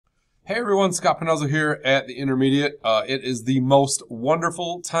Hey everyone, Scott Penozzo here at the Intermediate. It is the most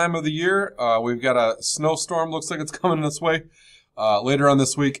wonderful time of the year. We've got a snowstorm, looks like it's coming this way later on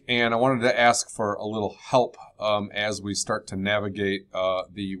this week, and I wanted to ask for a little help as we start to navigate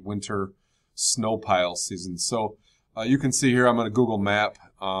the winter snow pile season. So you can see here, I'm on a Google map,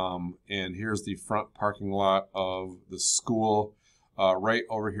 and here's the front parking lot of the school. Right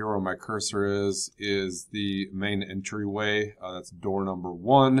over here where my cursor is the main entryway. That's door number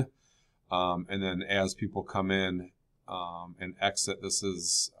 1. And then as people come in and exit, this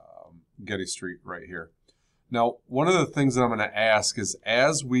is Getty Street right here. Now, one of the things that I'm going to ask is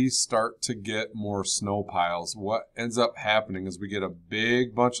as we start to get more snow piles, what ends up happening is we get a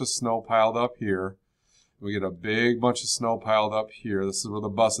big bunch of snow piled up here. We get a big bunch of snow piled up here. This is where the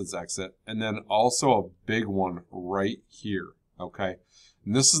buses exit. And then also a big one right here. Okay.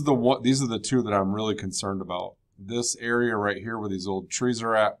 And this is the one, these are the two that I'm really concerned about. This area right here where these old trees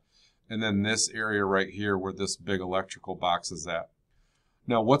are at. And then this area right here where this big electrical box is at.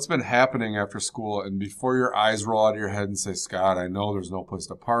 Now, what's been happening after school, and before your eyes roll out of your head and say, Scott, I know there's no place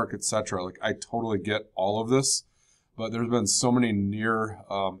to park, etc. Like, I totally get all of this, but there's been so many near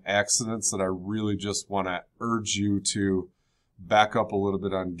accidents that I really just want to urge you to back up a little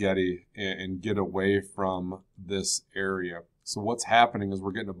bit on Getty and get away from this area. So what's happening is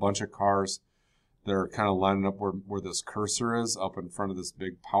we're getting a bunch of cars. They're kind of lining up where this cursor is, up in front of this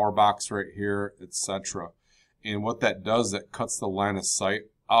big power box right here, etc. And what that does, that cuts the line of sight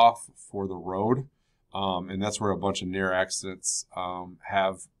off for the road. And that's where a bunch of near accidents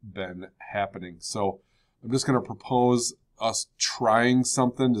have been happening. So I'm just going to propose us trying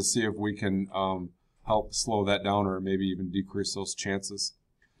something to see if we can help slow that down or maybe even decrease those chances.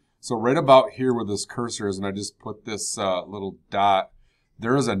 So right about here where this cursor is, and I just put this little dot,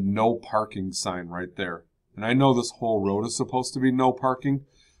 there is a no parking sign right there. And I know this whole road is supposed to be no parking,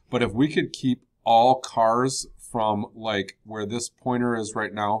 but if we could keep all cars from like where this pointer is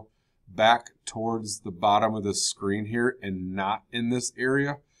right now back towards the bottom of the screen here and not in this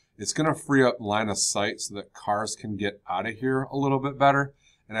area, it's going to free up line of sight so that cars can get out of here a little bit better.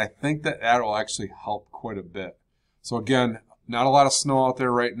 And I think that that will actually help quite a bit. So again, not a lot of snow out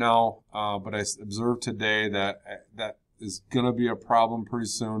there right now, but I observed today that that is going to be a problem pretty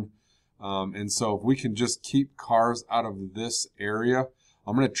soon. And so if we can just keep cars out of this area,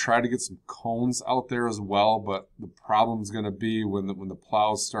 I'm going to try to get some cones out there as well, but the problem is going to be when the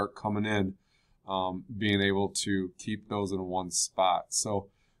plows start coming in, being able to keep those in one spot. So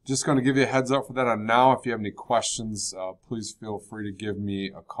just going to give you a heads up for that on now. If you have any questions, please feel free to give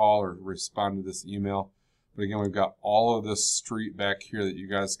me a call or respond to this email. But again, we've got all of this street back here that you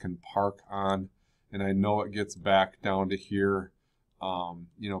guys can park on. And I know it gets back down to here,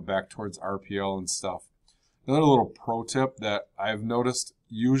 back towards RPL and stuff. Another little pro tip that I've noticed,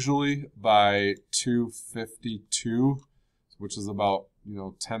 usually by 2:52, which is about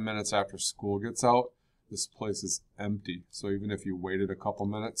 10 minutes after school gets out, this place is empty. So even if you waited a couple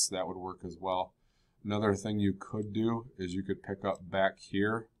minutes, that would work as well. Another thing you could do is you could pick up back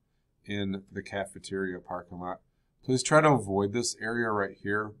here in the cafeteria parking lot. Please try to avoid this area right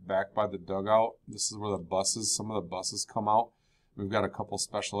here, back by the dugout. This is where some of the buses come out. We've got a couple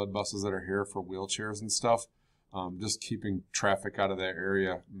special ed buses that are here for wheelchairs and stuff. Just keeping traffic out of that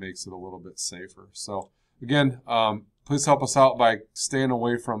area makes it a little bit safer. So again, please help us out by staying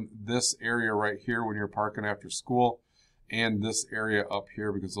away from this area right here when you're parking after school and this area up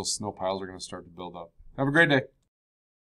here because those snow piles are going to start to build up. Have a great day.